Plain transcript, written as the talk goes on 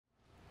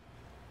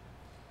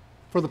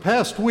For the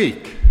past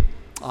week,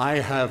 I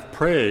have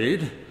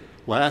prayed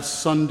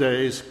last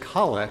Sunday's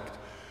collect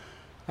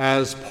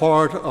as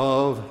part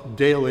of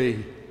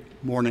daily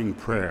morning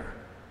prayer.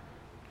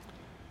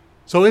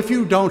 So if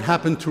you don't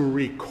happen to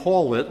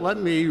recall it, let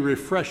me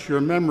refresh your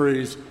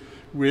memories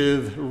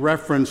with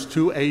reference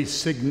to a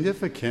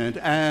significant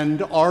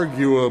and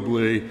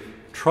arguably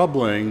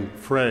troubling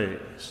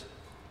phrase.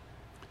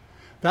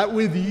 That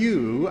with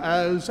you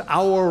as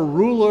our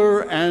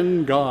ruler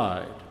and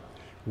guide,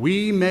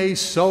 we may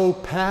so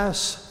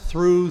pass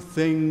through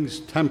things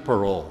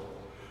temporal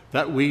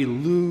that we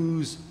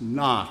lose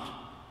not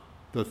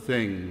the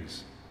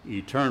things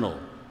eternal.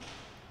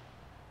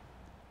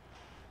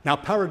 Now,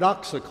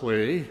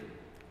 paradoxically,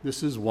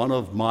 this is one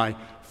of my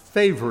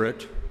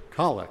favorite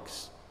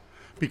collects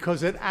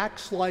because it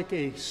acts like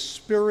a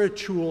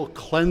spiritual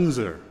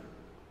cleanser,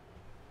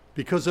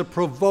 because it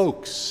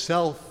provokes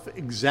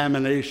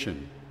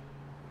self-examination,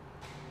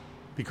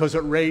 because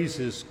it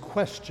raises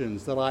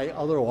questions that I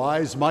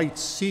otherwise might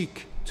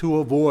seek to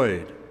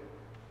avoid.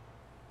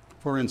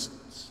 For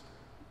instance,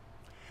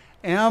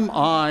 am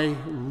I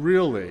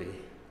really,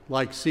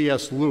 like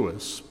C.S.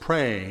 Lewis,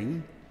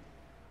 praying,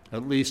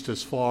 at least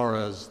as far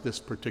as this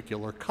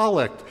particular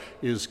collect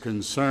is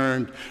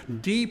concerned,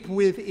 deep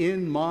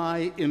within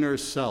my inner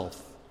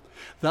self,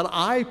 that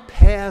I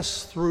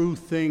pass through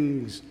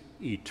things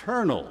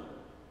eternal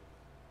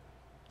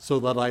so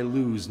that I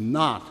lose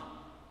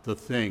not the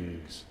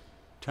things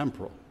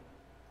temporal?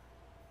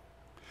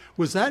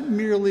 Was that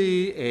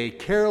merely a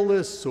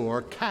careless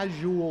or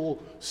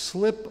casual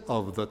slip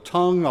of the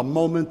tongue, a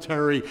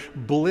momentary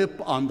blip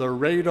on the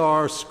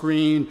radar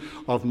screen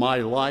of my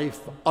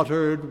life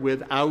uttered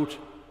without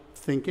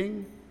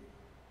thinking?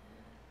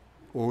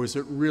 Or was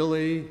it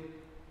really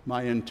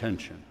my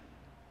intention?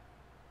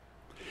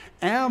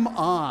 Am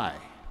I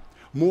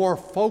more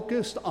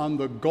focused on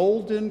the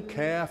golden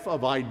calf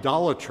of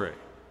idolatry,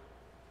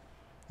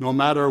 no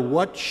matter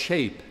what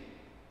shape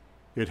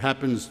it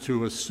happens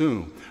to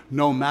assume,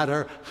 no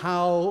matter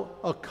how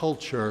a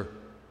culture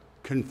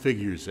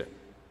configures it?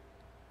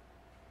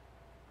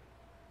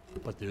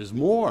 But there's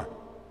more.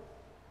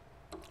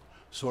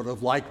 Sort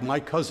of like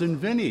my cousin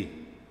Vinny.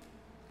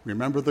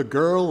 Remember the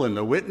girl in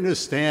the witness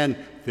stand?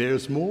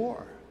 There's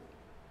more.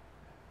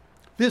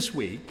 This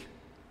week,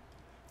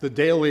 the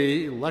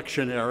daily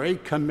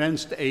lectionary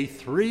commenced a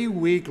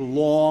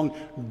 3-week-long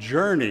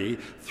journey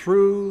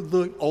through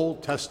the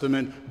Old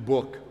Testament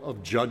book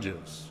of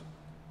Judges,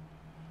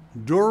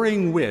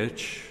 during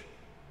which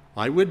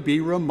I would be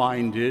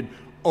reminded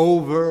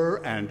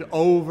over and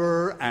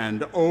over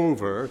and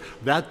over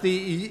that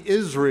the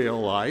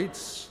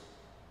Israelites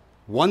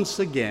once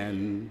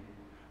again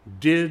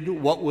did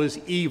what was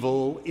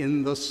evil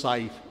in the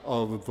sight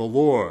of the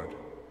Lord.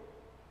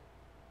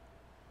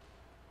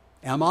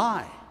 Am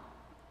I,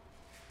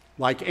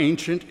 like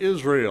ancient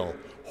Israel,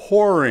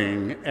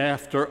 whoring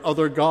after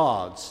other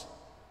gods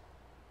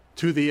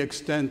to the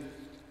extent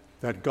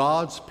that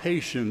God's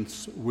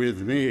patience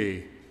with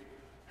me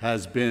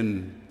has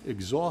been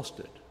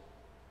exhausted?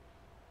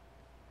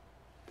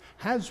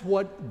 Has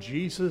what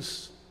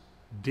Jesus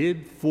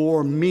did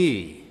for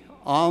me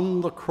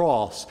on the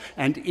cross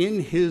and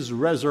in his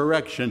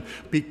resurrection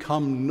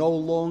become no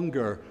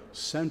longer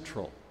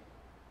central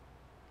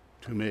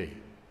to me?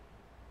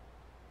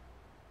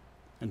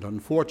 And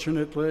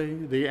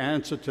unfortunately, the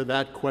answer to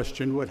that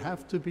question would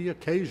have to be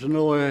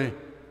occasionally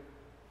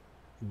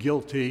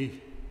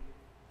guilty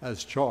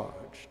as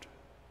charged.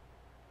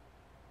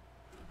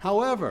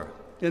 However,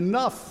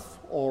 enough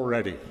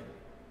already.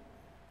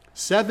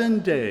 7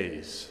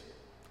 days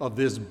of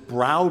this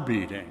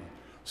browbeating,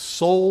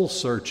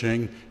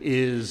 soul-searching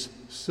is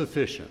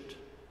sufficient.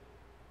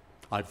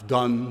 I've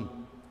done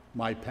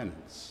my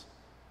penance.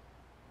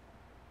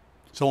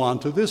 So on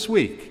to this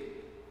week.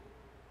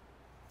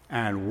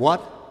 And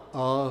what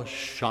a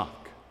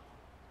shock,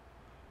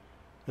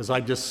 as I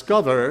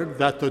discovered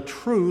that the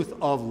truth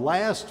of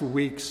last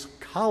week's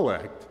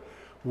collect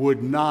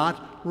would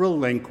not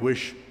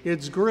relinquish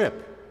its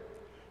grip.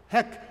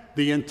 Heck,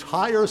 the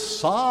entire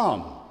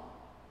psalm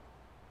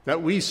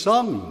that we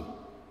sung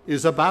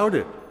is about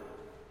it.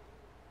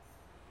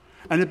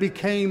 And it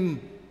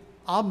became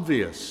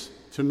obvious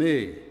to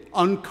me,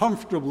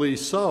 uncomfortably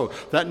so,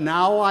 that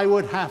now I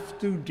would have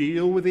to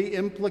deal with the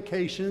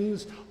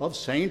implications of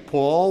St.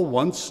 Paul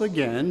once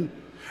again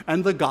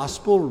and the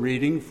gospel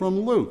reading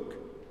from Luke.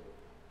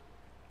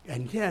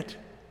 And yet,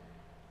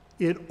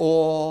 it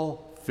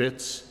all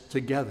fits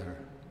together,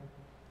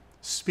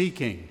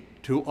 speaking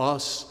to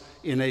us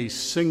in a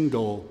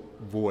single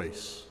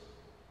voice.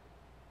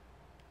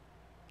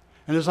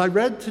 And as I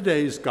read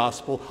today's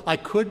gospel, I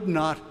could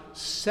not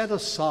set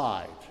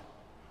aside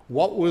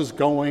what was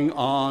going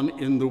on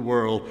in the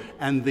world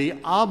and the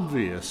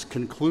obvious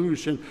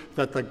conclusion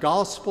that the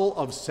gospel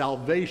of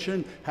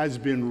salvation has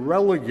been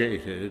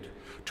relegated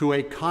to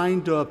a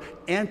kind of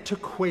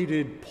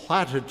antiquated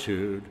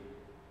platitude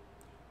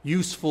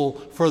useful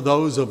for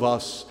those of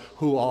us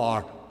who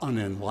are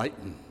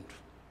unenlightened.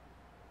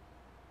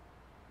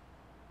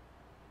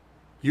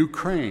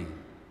 Ukraine,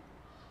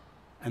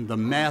 and the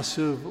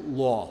massive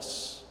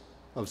loss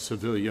of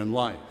civilian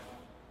life.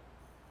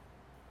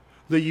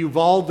 The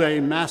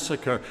Uvalde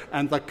massacre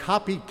and the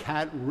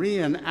copycat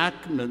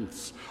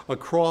reenactments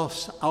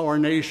across our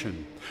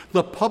nation,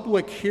 the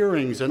public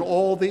hearings and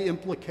all the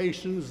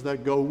implications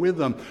that go with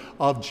them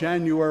of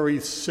January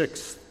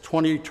 6th,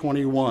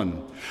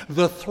 2021,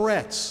 the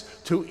threats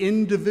to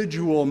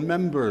individual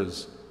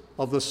members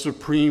of the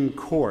Supreme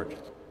Court,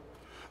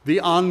 the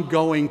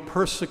ongoing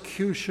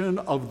persecution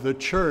of the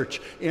church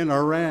in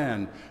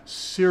Iran,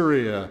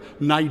 Syria,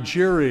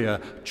 Nigeria,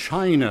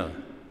 China,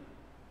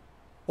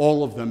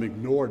 all of them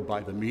ignored by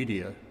the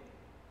media.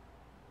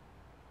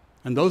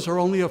 And those are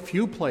only a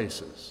few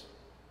places.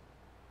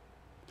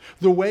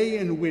 The way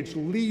in which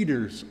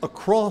leaders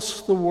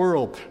across the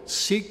world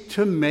seek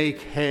to make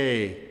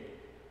hay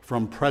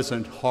from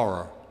present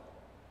horror.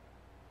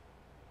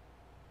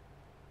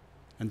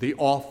 And the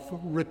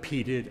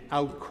oft-repeated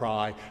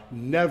outcry,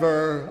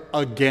 "Never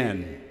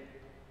again,"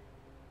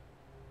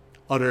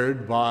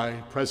 uttered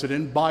by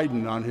President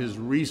Biden on his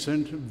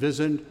recent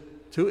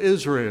visit to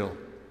Israel.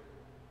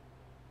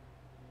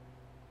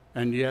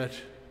 And yet,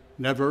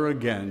 never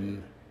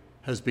again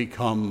has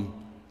become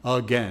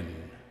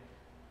again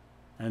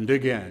and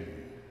again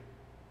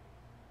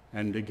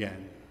and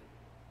again.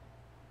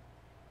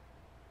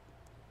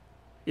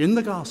 In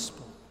the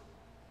gospel,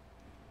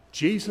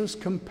 Jesus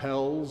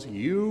compels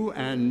you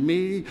and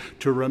me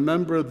to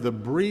remember the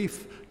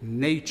brief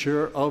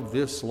nature of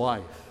this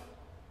life.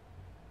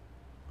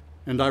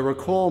 And I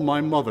recall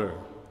my mother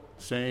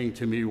saying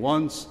to me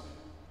once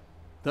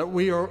that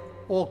we are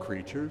all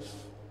creatures,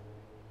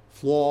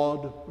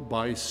 flawed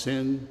by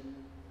sin,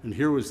 and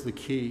here was the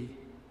key,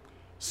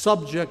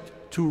 subject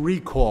to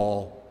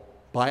recall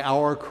by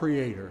our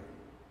Creator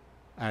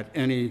at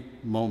any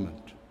moment.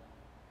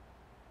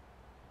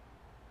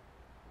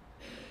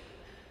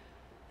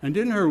 And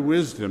in her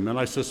wisdom, and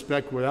I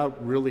suspect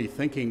without really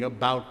thinking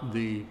about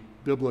the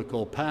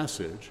biblical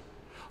passage,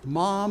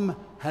 Mom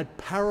had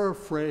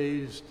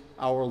paraphrased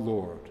our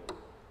Lord.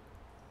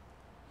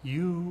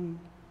 "You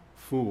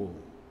fool.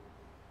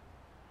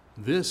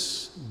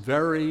 This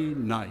very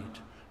night,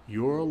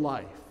 your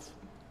life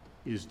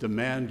is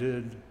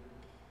demanded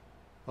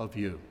of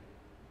you.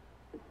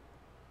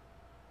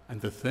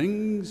 And the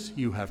things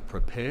you have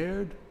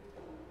prepared,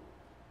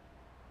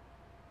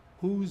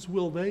 whose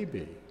will they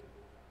be?"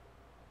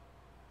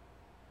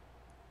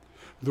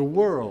 The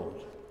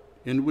world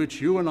in which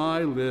you and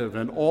I live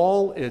and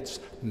all its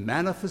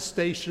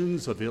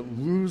manifestations of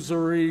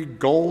illusory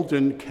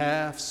golden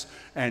calves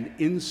and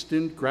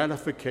instant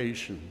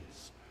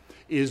gratifications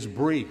is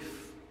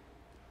brief,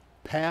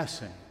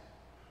 passing,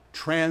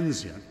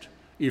 transient,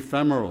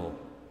 ephemeral.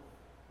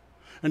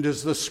 And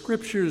as the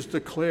scriptures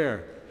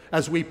declare,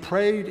 as we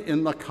prayed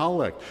in the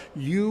collect,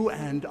 you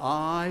and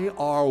I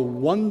are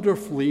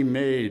wonderfully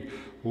made,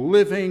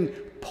 living,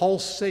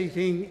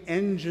 pulsating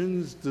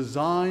engines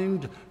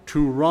designed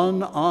to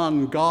run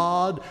on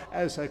God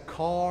as a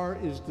car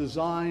is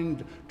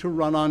designed to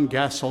run on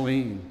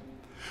gasoline,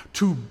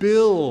 to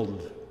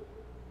build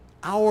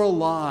our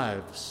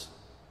lives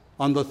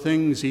on the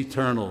things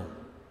eternal,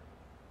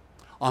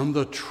 on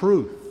the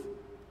truth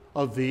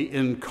of the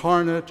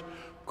incarnate,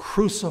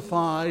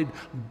 crucified,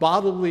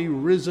 bodily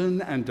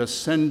risen, and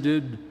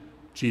ascended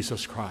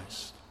Jesus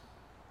Christ.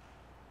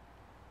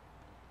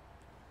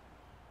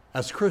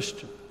 As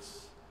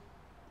Christians,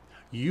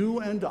 you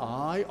and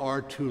I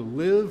are to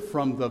live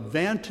from the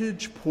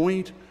vantage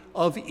point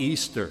of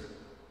Easter,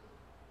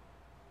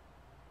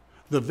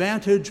 the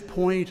vantage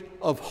point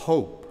of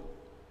hope,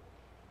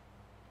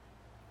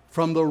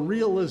 from the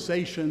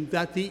realization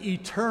that the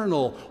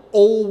eternal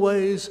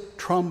always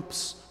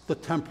trumps the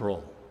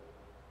temporal.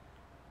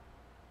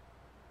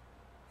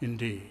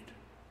 Indeed,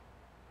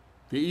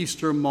 the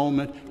Easter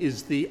moment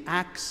is the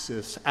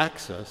axis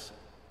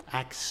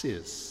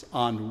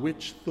on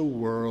which the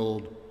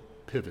world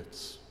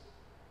pivots.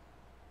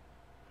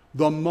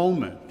 The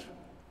moment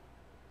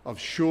of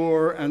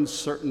sure and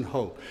certain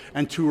hope.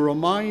 And to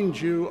remind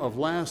you of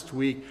last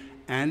week,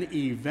 an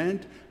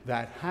event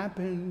that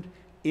happened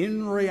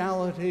in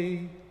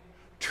reality,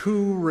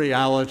 to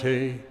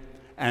reality,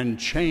 and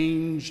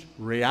changed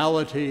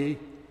reality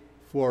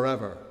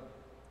forever.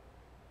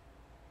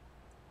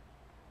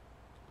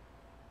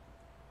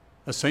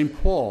 As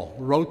St. Paul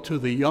wrote to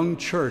the young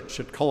church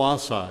at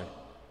Colossae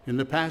in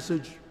the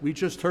passage we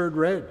just heard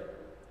read,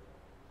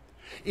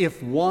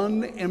 if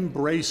one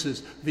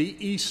embraces the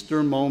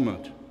Easter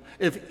moment,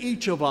 if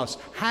each of us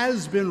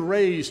has been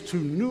raised to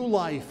new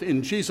life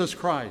in Jesus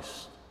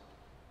Christ,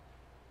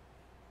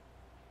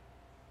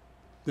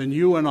 then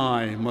you and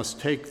I must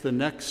take the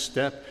next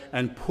step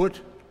and put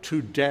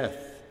to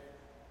death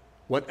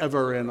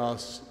whatever in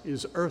us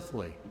is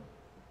earthly.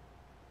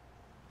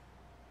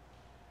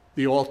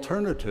 The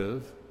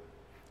alternative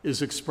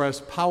is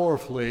expressed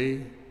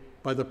powerfully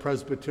by the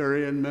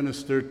Presbyterian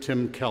minister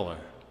Tim Keller,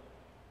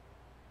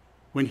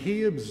 when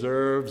he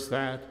observes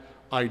that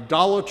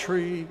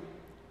idolatry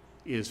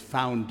is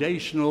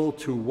foundational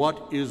to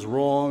what is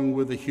wrong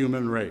with the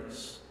human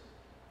race.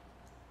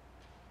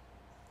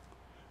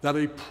 that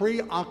a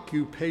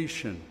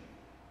preoccupation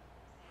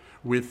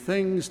with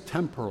things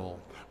temporal,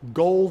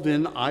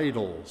 golden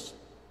idols,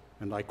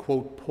 and I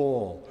quote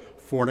Paul,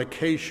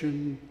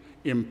 fornication,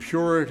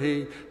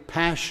 impurity,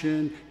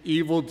 passion,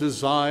 evil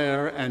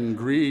desire, and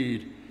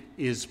greed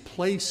is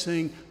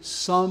placing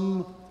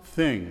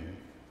something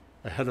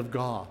ahead of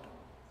God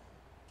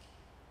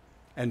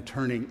and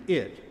turning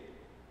it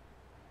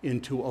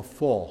into a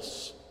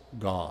false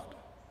God.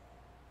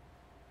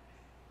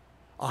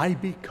 I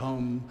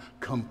become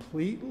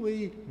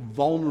completely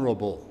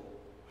vulnerable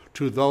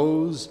to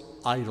those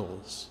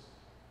idols,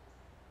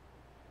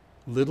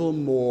 little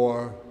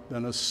more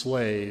than a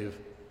slave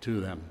to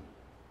them.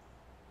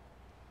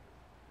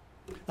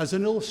 As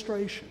an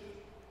illustration,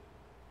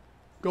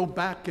 go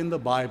back in the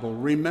Bible.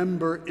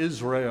 Remember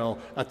Israel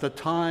at the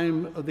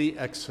time of the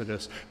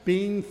Exodus,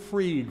 being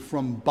freed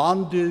from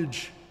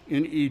bondage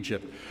in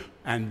Egypt,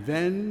 and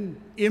then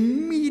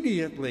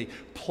immediately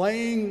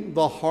playing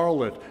the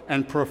harlot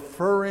and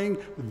preferring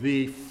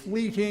the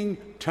fleeting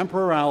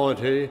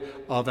temporality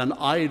of an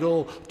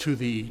idol to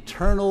the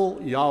eternal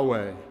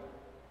Yahweh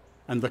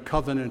and the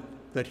covenant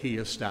that he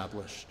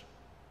established.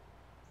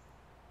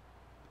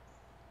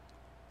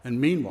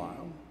 And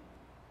meanwhile,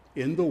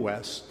 in the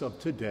West of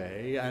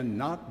today, and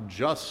not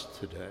just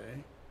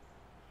today,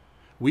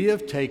 we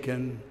have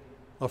taken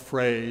a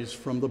phrase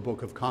from the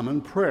Book of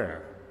Common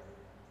Prayer,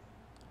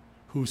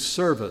 whose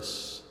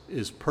service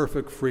is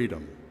perfect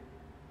freedom,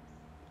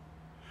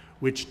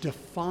 which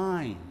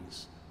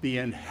defines the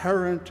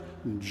inherent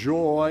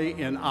joy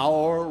in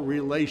our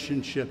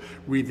relationship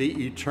with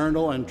the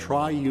eternal and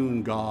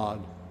triune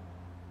God,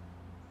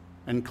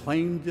 and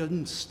claimed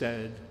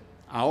instead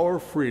our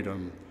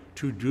freedom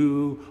to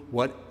do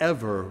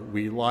whatever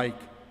we like,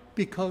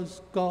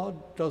 because God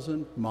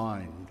doesn't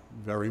mind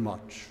very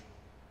much.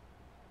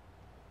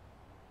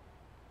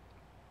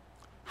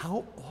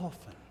 How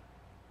often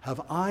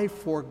have I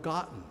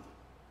forgotten,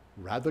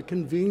 rather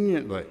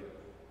conveniently,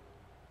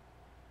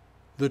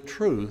 the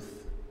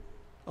truth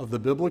of the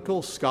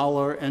biblical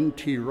scholar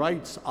N.T.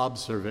 Wright's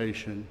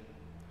observation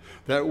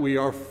that we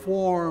are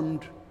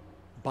formed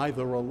by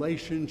the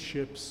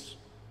relationships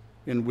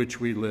in which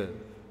we live,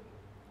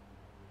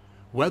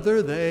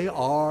 whether they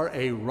are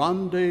a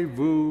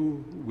rendezvous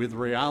with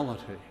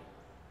reality,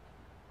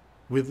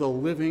 with the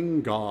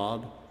living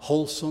God,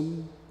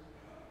 wholesome,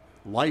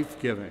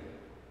 life-giving,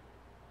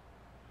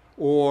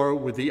 or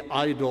with the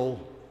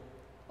idol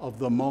of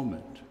the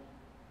moment,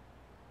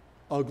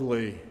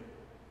 ugly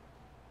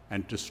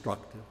and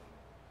destructive.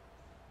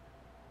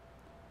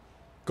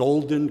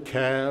 Golden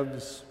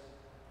calves,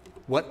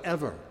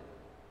 whatever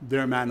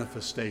their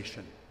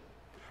manifestation,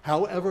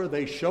 however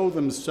they show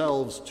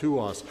themselves to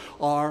us,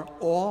 are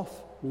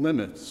off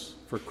limits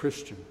for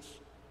Christians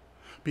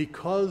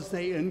because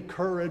they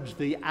encourage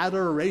the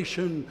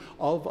adoration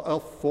of a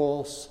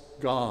false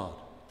God,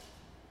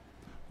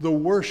 the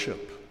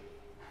worship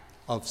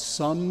of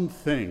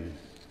something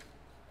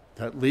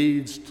that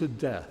leads to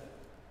death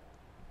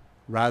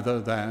rather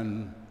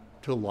than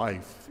to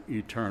life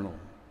eternal.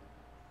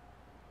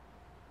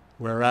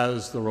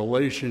 Whereas the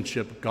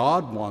relationship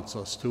God wants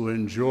us to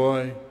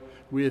enjoy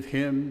with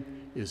him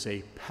is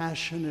a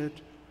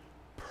passionate,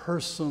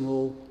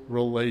 personal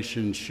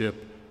relationship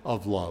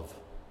of love.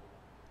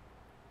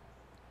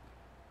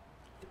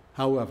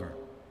 However,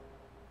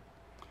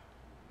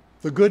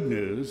 the good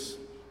news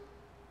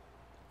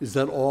is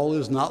that all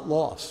is not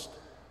lost.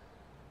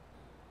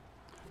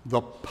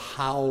 The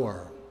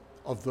power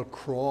of the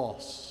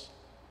cross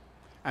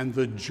and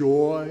the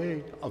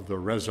joy of the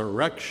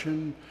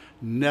resurrection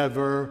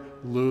never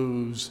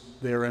lose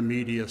their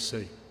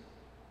immediacy.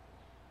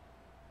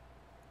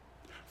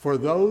 For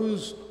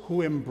those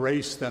who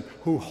embrace them,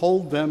 who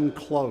hold them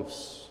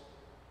close,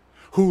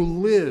 who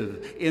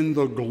live in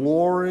the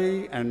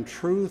glory and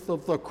truth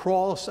of the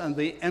cross and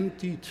the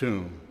empty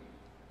tomb,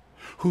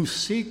 who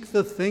seek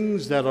the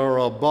things that are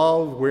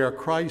above where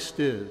Christ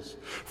is,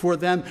 for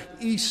them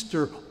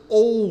Easter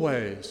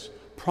always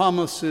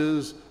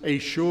promises a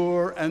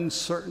sure and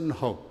certain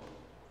hope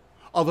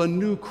of a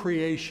new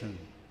creation,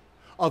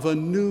 of a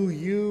new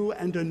you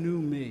and a new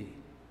me,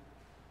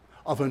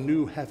 of a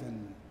new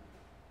heaven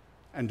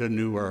and a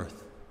new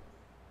earth.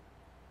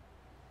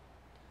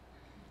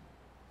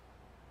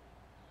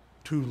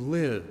 To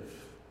live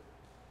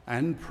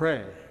and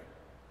pray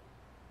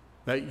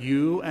that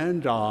you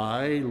and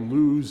I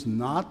lose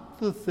not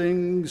the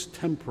things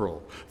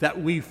temporal, that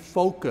we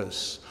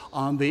focus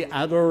on the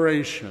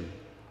adoration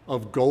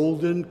of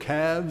golden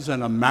calves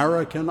and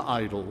American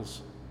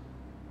idols,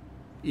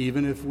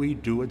 even if we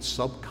do it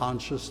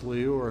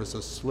subconsciously or as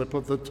a slip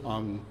of the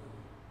tongue,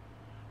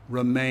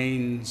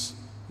 remains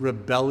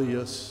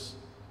rebellious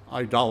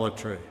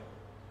idolatry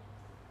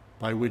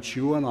by which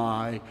you and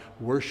I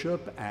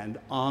worship and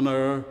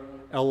honor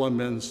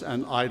elements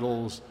and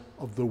idols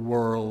of the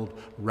world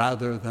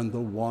rather than the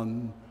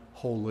one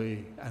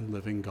holy and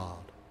living God.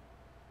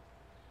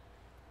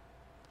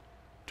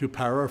 To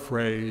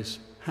paraphrase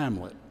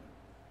Hamlet,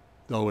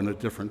 though in a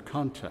different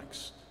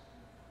context,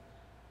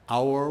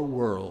 our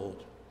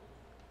world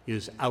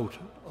is out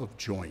of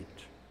joint.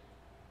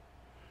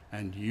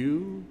 And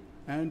you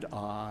and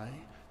I,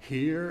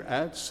 here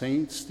at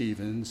St.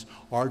 Stephen's,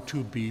 are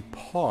to be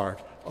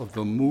part of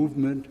the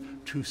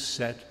movement to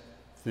set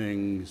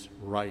things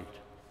right,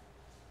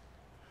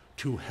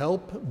 to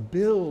help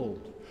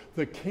build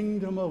the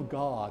kingdom of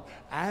God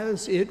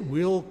as it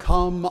will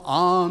come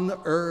on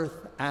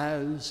earth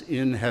as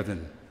in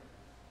heaven.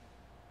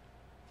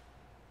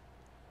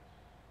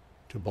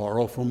 To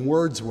borrow from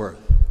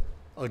Wordsworth,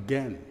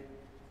 again,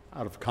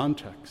 out of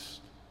context,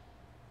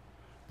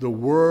 the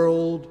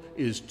world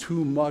is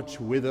too much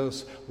with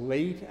us,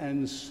 late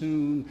and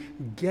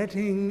soon,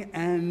 getting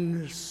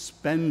and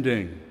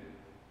spending,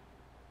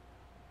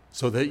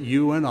 so that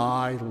you and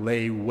I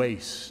lay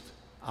waste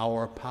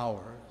our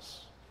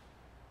powers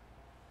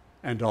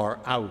and are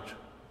out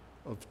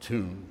of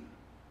tune.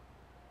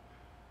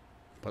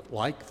 But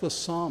like the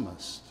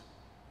psalmist,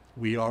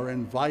 we are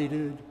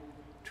invited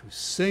to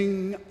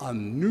sing a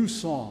new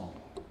song.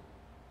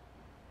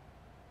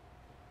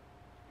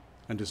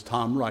 And as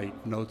Tom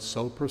Wright notes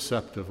so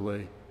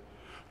perceptively,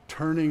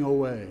 turning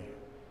away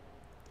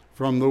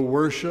from the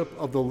worship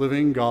of the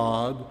living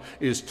God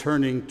is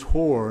turning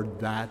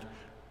toward that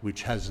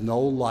which has no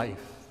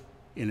life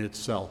in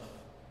itself.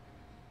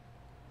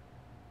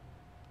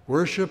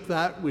 Worship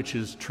that which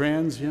is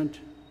transient,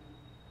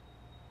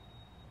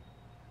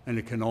 and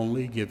it can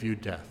only give you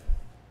death.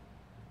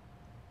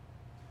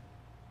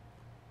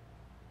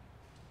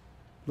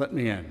 Let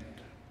me end.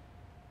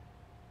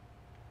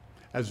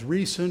 As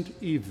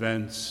recent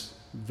events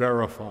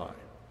verify,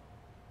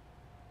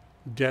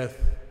 death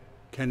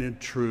can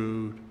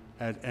intrude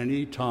at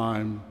any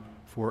time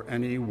for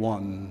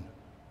anyone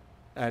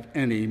at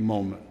any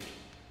moment.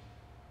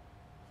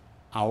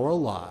 Our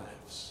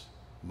lives,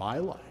 my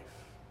life,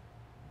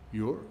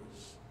 yours,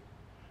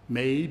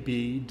 may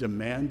be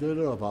demanded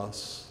of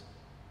us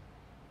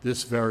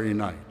this very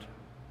night,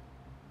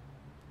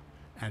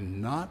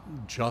 and not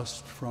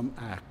just from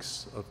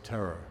acts of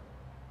terror.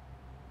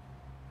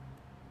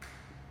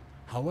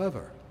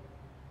 However,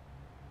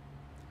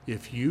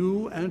 if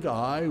you and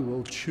I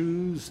will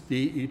choose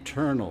the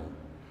eternal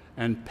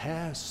and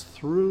pass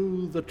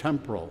through the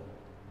temporal,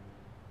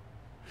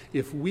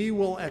 if we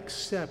will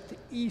accept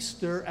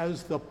Easter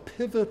as the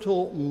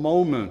pivotal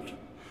moment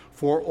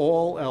for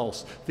all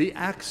else, the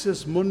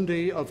axis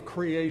mundi of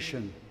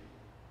creation,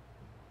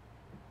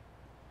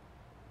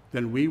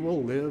 then we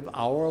will live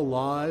our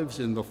lives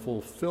in the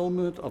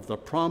fulfillment of the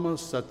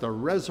promise that the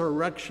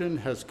resurrection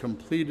has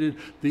completed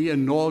the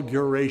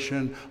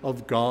inauguration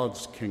of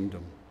God's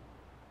kingdom.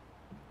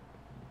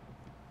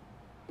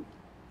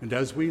 And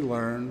as we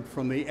learn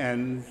from the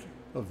end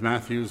of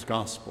Matthew's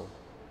Gospel,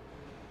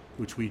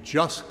 which we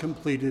just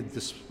completed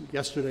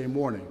yesterday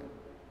morning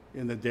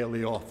in the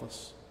daily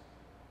office,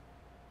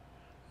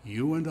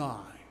 you and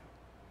I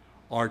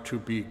are to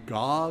be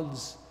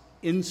God's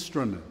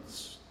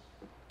instruments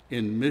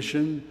in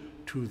mission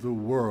to the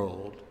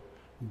world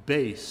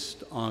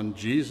based on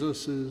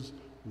Jesus'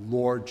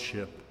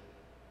 lordship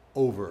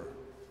over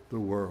the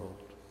world.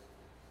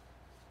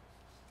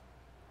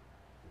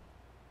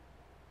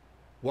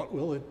 What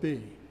will it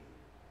be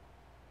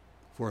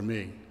for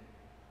me,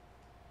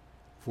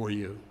 for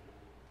you?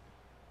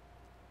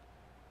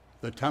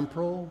 The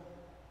temporal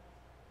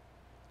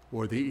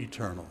or the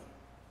eternal?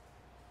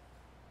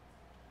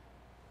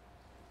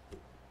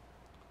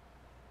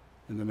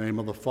 In the name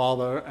of the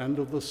Father, and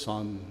of the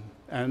Son,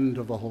 and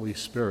of the Holy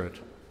Spirit.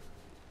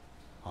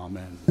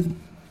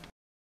 Amen.